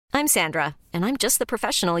I'm Sandra, and I'm just the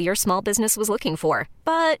professional your small business was looking for.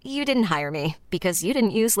 But you didn't hire me because you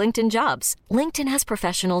didn't use LinkedIn Jobs. LinkedIn has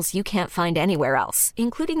professionals you can't find anywhere else,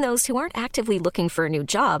 including those who aren't actively looking for a new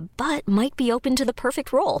job, but might be open to the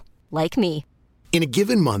perfect role, like me. In a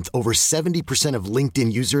given month, over 70% of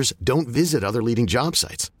LinkedIn users don't visit other leading job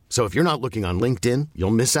sites. So if you're not looking on LinkedIn,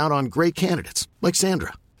 you'll miss out on great candidates like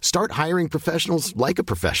Sandra. Start hiring professionals like a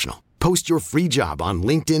professional. Post your free job on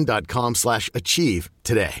linkedin.com/achieve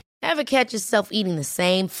today. Ever catch yourself eating the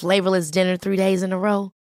same flavorless dinner 3 days in a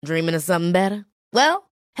row? Dreaming of something better?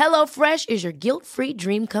 Well, HelloFresh is your guilt-free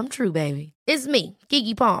dream come true, baby. It's me,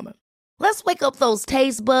 Keke Palmer. Let's wake up those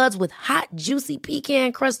taste buds with hot, juicy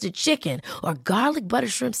pecan-crusted chicken or garlic butter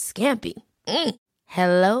shrimp scampi.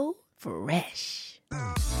 Hello Fresh.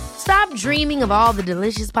 Stop dreaming of all the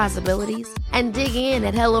delicious possibilities and dig in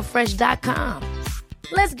at HelloFresh.com.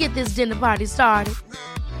 Let's get this dinner party started.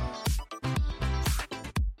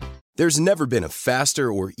 There's never been a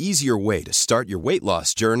faster or easier way to start your weight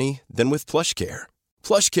loss journey than with PlushCare.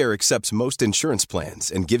 PlushCare accepts most insurance plans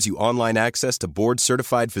and gives you online access to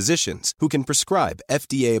board-certified physicians who can prescribe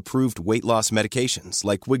FDA-approved weight loss medications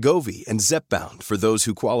like Wegovy and Zepbound for those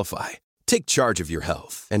who qualify. Take charge of your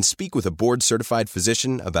health and speak with a board-certified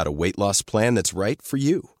physician about a weight loss plan that's right for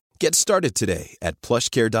you. Get started today at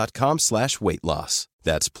plushcare.com/weight loss.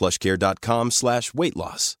 That's plushcare.com/weight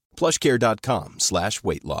loss.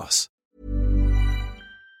 plushcare.com/weight loss.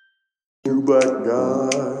 You black guy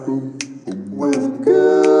with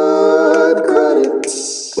good credit.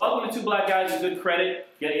 Welcome to Two Black Guys with Good Credit.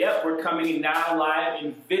 Yep, we're coming now live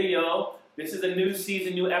in video. This is a new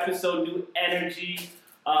season, new episode, new energy.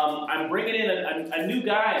 I'm bringing in a new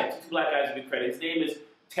guy to Two Black Guys with Good Credit. His name is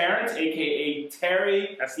Terrence, a.k.a.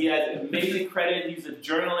 Terry. He has amazing credit. He's a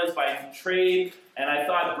journalist by trade, and I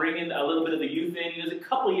thought bringing a little bit of the youth in. He was a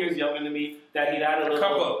couple years younger than me. That he'd add a little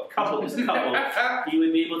couple. He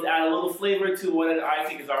would be able to add a little flavor to what I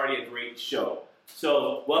think is already a great show.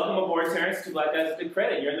 So, welcome aboard, Terrence, to Black Guys with Good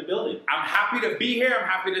Credit. You're in the building. I'm happy to be here. I'm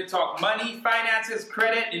happy to talk money, finances,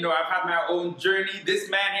 credit. You know, I've had my own journey. This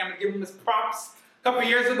man here, I'm going to give him his props. A couple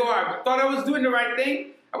years ago, I thought I was doing the right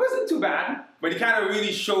thing. I wasn't too bad, but he kind of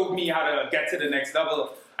really showed me how to get to the next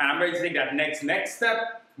level, and I'm ready to take that next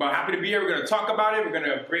step. But I'm happy to be here. We're going to talk about it. We're going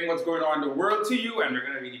to bring what's going on in the world to you, and we're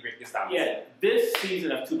going to really break this down. Yeah, this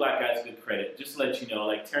season of Two Black Guys with Good Credit, just to let you know,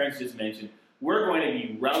 like Terrence just mentioned, we're going to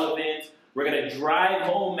be relevant. We're going to drive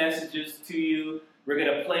home messages to you. We're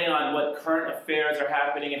going to play on what current affairs are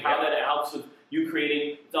happening and how that helps with you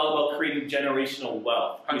creating. It's all about creating generational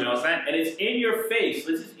wealth. 100%. You know? And it's in your face.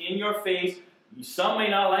 This is in your face. Some may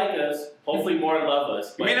not like us. Hopefully more love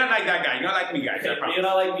us. You may not like that guy. You don't like me, guys. You may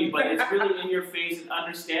not like me, but it's really in your face and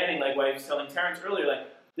understanding, like what I was telling Terrence earlier, like,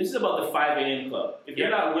 this is about the 5 a.m. club. If you're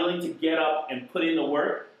not willing to get up and put in the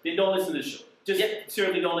work, then don't listen to the show. Just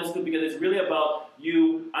certainly don't listen to it, because it's really about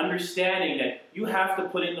you understanding that you have to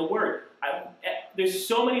put in the work. There's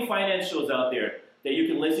so many finance shows out there that you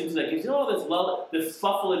can listen to that gives you all this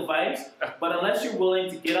flufful advice, but unless you're willing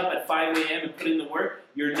to get up at 5 a.m. and put in the work,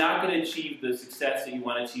 you're not going to achieve the success that you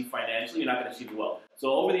want to achieve financially. You're not going to achieve the wealth.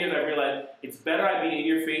 So over the years, I realized it's better I be in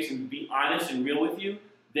your face and be honest and real with you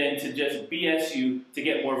than to just BS you to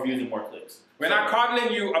get more views and more clicks. We're not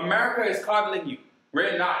coddling you. America is coddling you.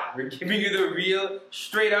 We're not. We're giving you the real,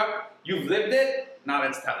 straight up. You've lived it. Now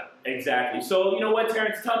let's tell it. Exactly. So you know what,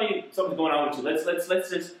 Terrence? Tell me something's going on with you. Let's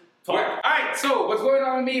just talk. All right. So what's going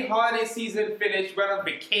on with me? Holiday season finished. Went on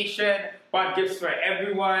vacation. Bought gifts for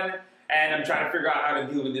everyone. And I'm trying to figure out how to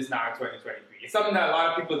deal with this now in 2023. It's something that a lot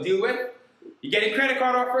of people deal with. You're getting credit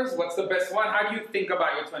card offers. What's the best one? How do you think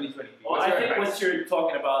about your 2023? Well, I think what you're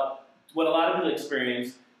talking about, what a lot of people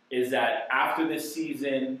experience is that after this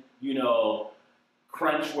season, you know,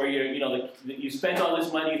 crunch where you spent all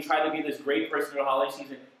this money, you tried to be this great person for the holiday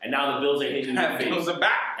season, and now the bills are hitting your face. Bills are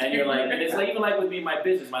back. And you're like, and it's like, even like with me in my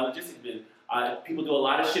business, my logistics business, people do a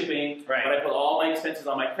lot of shipping, but I put all my expenses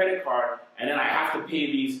on my credit card, and then I have to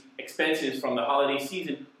pay these expenses from the holiday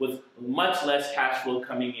season with much less cash flow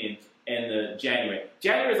coming in the January.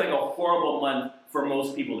 January is like a horrible month for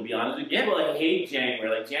most people, to be honest with you. People hate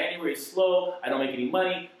January. Like, January is slow, I don't make any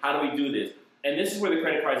money, how do we do this? And this is where the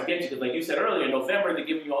credit cards get you, because like you said earlier, in November, they're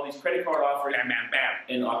giving you all these credit card offers. Bam, bam, bam.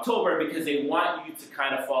 In October, because they want you to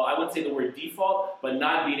kind of fall, I wouldn't say the word default, but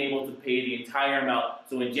not being able to pay the entire amount.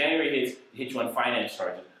 So when January hits, it hits you on finance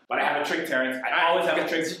charges. But I have a trick, Terrence. I always have a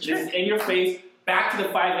trick. This is in your face. Back to the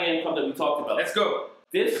 5 a.m. club that we talked about. Let's go.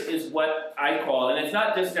 This is what I call, and it's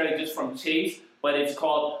not necessarily just from Chase, but it's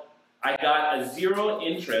called, I got a zero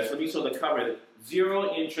interest, let me show the cover,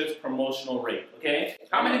 0 interest promotional rate, okay?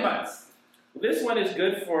 How many months? This one is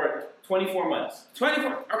good for 24 months.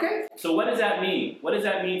 24, okay. So what does that mean? What does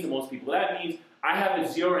that mean to most people? That means I have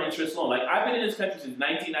a zero interest loan. Like, I've been in this country since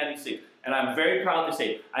 1996, and I'm very proud to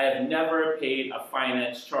say I have never paid a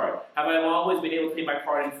finance charge. Have I always been able to pay my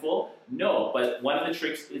card in full? No, but one of the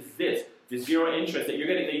tricks is this, the zero interest that you're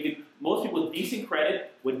getting, that you could, most people with decent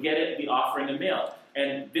credit would get it, the offer in the mail.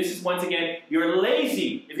 And this is, once again, you're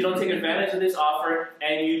lazy if you don't take advantage of this offer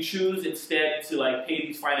and you choose instead to like pay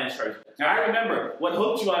these finance charges. Now, I remember what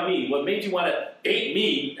hooked you on me, what made you want to date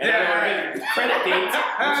me, and credit dates,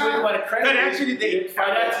 which made you want to credit Financially date.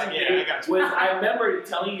 financially Yeah, I got you. was I remember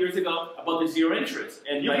telling you years ago about the zero interest.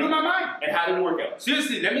 And You blew my mind. And how did it work out?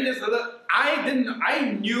 Seriously, let me just look. I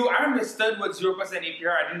understood what 0%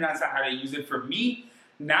 APR. I didn't understand how to use it for me.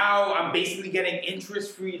 Now I'm basically getting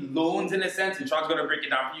interest-free loans in a sense, and Sean's gonna break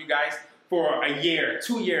it down for you guys for a year,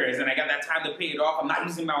 2 years, and I got that time to pay it off. I'm not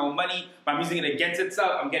using my own money, but I'm using it against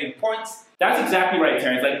itself. I'm getting points. That's exactly right,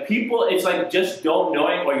 Terrence. Like, people, it's like just don't know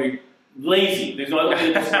it, or you're lazy. There's no other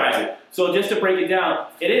way to describe it. So just to break it down,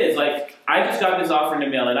 it is like I just got this offer in the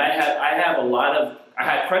mail, and I had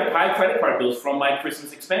high credit card bills from my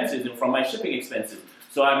Christmas expenses and from my shipping expenses.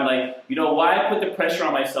 So I'm like, you know, why put the pressure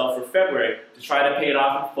on myself for February to try to pay it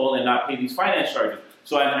off in full and not pay these finance charges?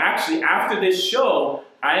 So I'm actually, after this show,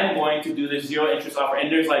 I am going to do the zero interest offer.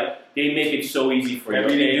 And there's like, they make it so easy for you.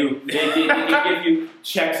 They do. They give you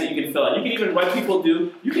checks that you can fill out. You can even, what people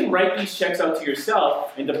do, you can write these checks out to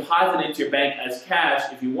yourself and deposit it into your bank as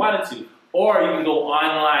cash if you wanted to. Or you can go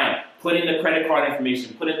online, put in the credit card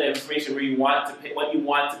information, put in the information where you want to pay, what you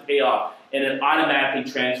want to pay off, and it automatically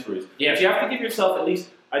transfers. Yeah. But you have to give yourself at least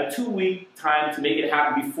a 2-week time to make it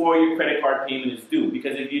happen before your credit card payment is due.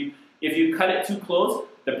 Because if you cut it too close,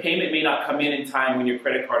 the payment may not come in time when your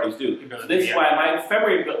credit card is due. So this is why my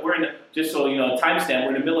February bill, just so you know, timestamp,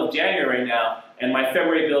 we're in the middle of January right now, and my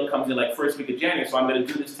February bill comes in like first week of January. So I'm going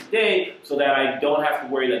to do this today so that I don't have to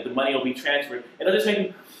worry that the money will be transferred. It'll just make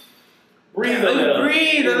me breathe a little.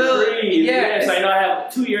 Breathe a little. Yes, I know I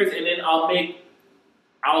have 2 years, and then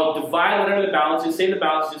I'll divide whatever the balance is. Say the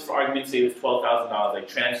balance, just for argument's sake, is $12,000. I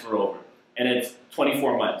transfer over, and it's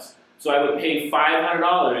 24 months. So I would pay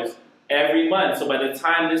 $500 every month. So by the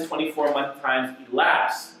time this 24-month time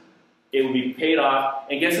elapses, it will be paid off.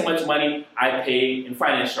 And guess how much money I pay in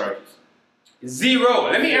finance charges? Zero.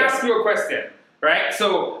 Let me ask you a question, right?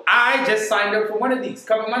 So I just signed up for one of these a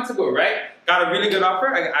couple months ago, right? Got a really good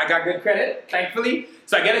offer. I got good credit, thankfully.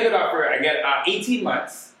 So I get a good offer. I get 18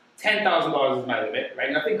 months. $10,000 is my limit,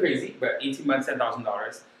 right? Nothing crazy, but 18 months,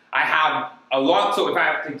 $10,000. I have a lot, so if I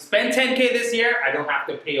have to spend $10K this year, I don't have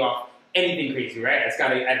to pay off anything crazy, right? I just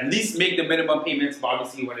gotta at least make the minimum payments, but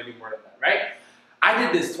obviously you wanna do more than that, right? I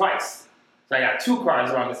did this twice. So I got 2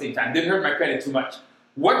 cards around the same time. Didn't hurt my credit too much.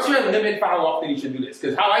 What's your limit for how often you should do this?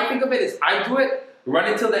 Because how I think of it is I do it, run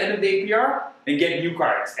it till the end of the APR, and get new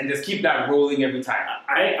cards, and just keep that rolling every time.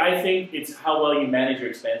 I think it's how well you manage your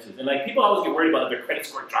expenses. And like, people always get worried about if their credit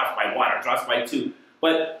score drops by 1 or drops by 2.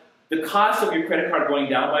 But the cost of your credit card going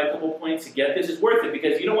down by a couple points to get this is worth it,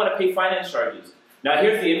 because you don't want to pay finance charges. Now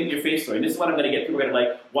here's the in-your-face story. This is what I'm going to get. People are going to be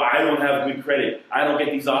like, well, I don't have good credit. I don't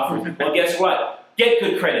get these offers. Well, guess what? Get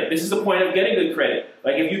good credit. This is the point of getting good credit.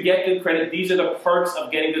 Like, if you get good credit, these are the perks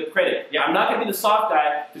of getting good credit. Yeah, I'm not going to be the soft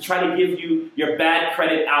guy to try to give you your bad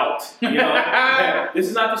credit out. You know, this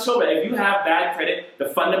is not the show. But if you have bad credit, the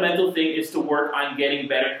fundamental thing is to work on getting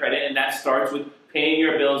better credit, and that starts with paying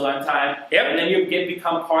your bills on time, and then you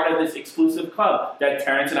become part of this exclusive club that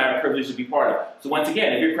Terrence and I are privileged to be part of. So once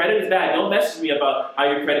again, if your credit is bad, don't message me about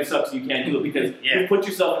how your credit sucks and you can't do it, because you put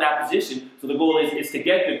yourself in that position. So the goal is to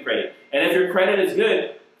get good credit. And if your credit is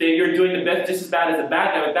good, then you're doing the best, just as bad as a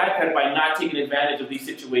bad guy with bad credit, by not taking advantage of these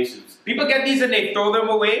situations. People get these and they throw them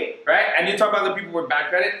away, right? And you talk about the people with bad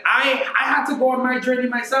credit. I had to go on my journey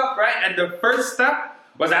myself, right? And the first step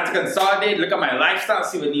was I had to consolidate, look at my lifestyle,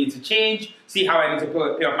 see what needs to change, see how I need to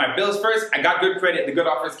pay off my bills first. I got good credit, the good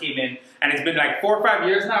offers came in, and it's been like 4 or 5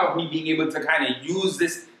 years now of me being able to kind of use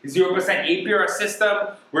this 0% APR system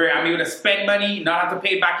where I'm able to spend money, not have to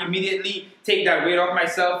pay it back immediately, take that weight off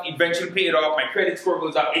myself, eventually pay it off, my credit score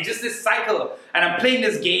goes up. It's just this cycle, and I'm playing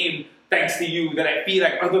this game thanks to you that I feel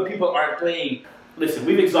like other people aren't playing. Listen,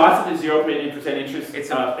 we've exhausted the 0% interest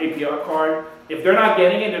APR card. If they're not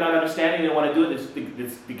getting it, they're not understanding, they don't want to do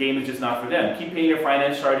it, the game is just not for them. Keep paying your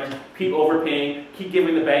finance charges, keep overpaying, keep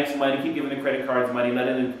giving the banks money, keep giving the credit cards money, let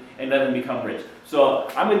them become rich. So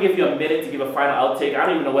I'm going to give you a minute to give a final outtake. I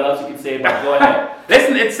don't even know what else you can say about it. Go ahead.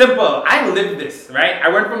 Listen, it's simple. I live this, right? I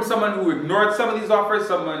went from someone who ignored some of these offers,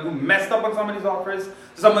 someone who messed up on some of these offers,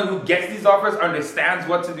 to someone who gets these offers, understands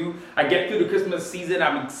what to do. I get through the Christmas season,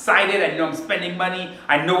 I'm excited, I know I'm spending money,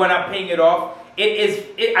 I know when I'm paying it off.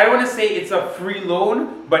 I don't want to say it's a free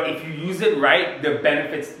loan, but if you use it right, the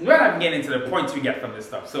benefits, we're not getting into the points we get from this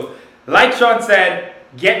stuff. So, like Sean said,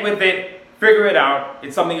 get with it, figure it out.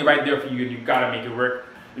 It's something right there for you, and you've got to make it work.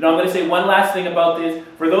 I'm going to say one last thing about this.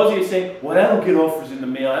 For those of you saying, well, I don't get offers in the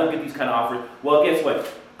mail, I don't get these kind of offers. Well, guess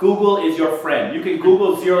what? Google is your friend. You can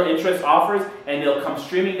Google zero interest offers, and they'll come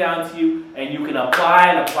streaming down to you, and you can apply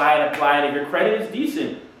and apply and apply, and if your credit is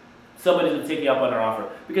decent, somebody's going to take you up on their offer.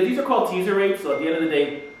 Because these are called teaser rates, so at the end of the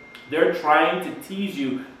day, they're trying to tease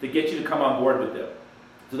you to get you to come on board with them.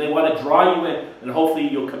 So they want to draw you in, and hopefully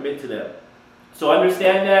you'll commit to them. So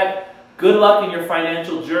understand that. Good luck in your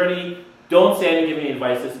financial journey. Don't say I didn't give any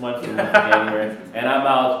advice this month for the month of January. And I'm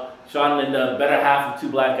out. Sean Linda, better half of two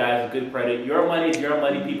black guys with good credit. Your money is your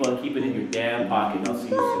money, people, and keep it in your damn pocket. I'll see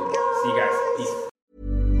you soon. See you guys. Peace.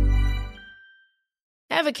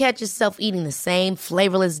 Ever catch yourself eating the same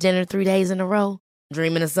flavorless dinner 3 days in a row?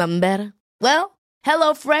 Dreaming of something better? Well,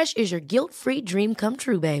 HelloFresh is your guilt-free dream come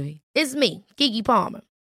true, baby. It's me, Keke Palmer.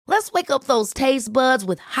 Let's wake up those taste buds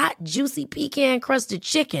with hot, juicy pecan-crusted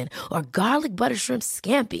chicken or garlic butter shrimp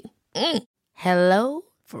scampi. Hello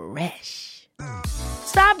Fresh.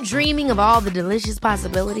 Stop dreaming of all the delicious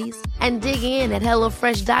possibilities and dig in at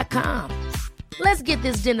HelloFresh.com. Let's get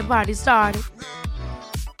this dinner party started.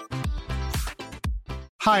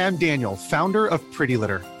 Hi, I'm Daniel, founder of Pretty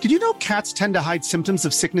Litter. Did you know cats tend to hide symptoms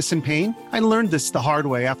of sickness and pain? I learned this the hard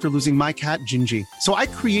way after losing my cat, Gingy. So I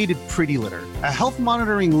created Pretty Litter, a health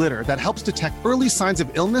monitoring litter that helps detect early signs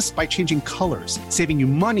of illness by changing colors, saving you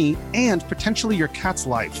money and potentially your cat's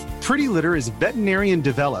life. Pretty Litter is veterinarian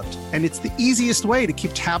developed, and it's the easiest way to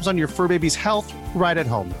keep tabs on your fur baby's health right at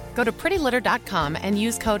home. Go to prettylitter.com and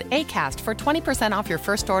use code ACAST for 20% off your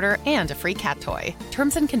first order and a free cat toy.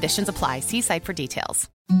 Terms and conditions apply. See site for details.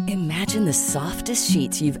 Imagine the softest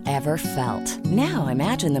sheets you've ever felt. Now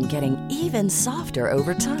imagine them getting even softer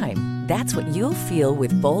over time. That's what you'll feel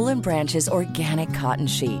with Boll & Branch's organic cotton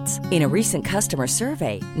sheets. In a recent customer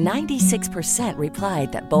survey, 96%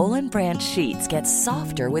 replied that Boll & Branch sheets get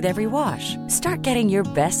softer with every wash. Start getting your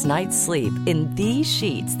best night's sleep in these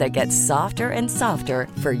sheets that get softer and softer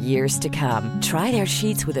for years to come. Try their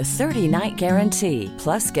sheets with a 30-night guarantee.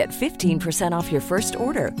 Plus, get 15% off your first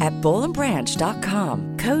order at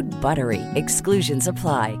bollandbranch.com. Code BUTTERY. Exclusions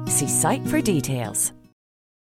apply. See site for details.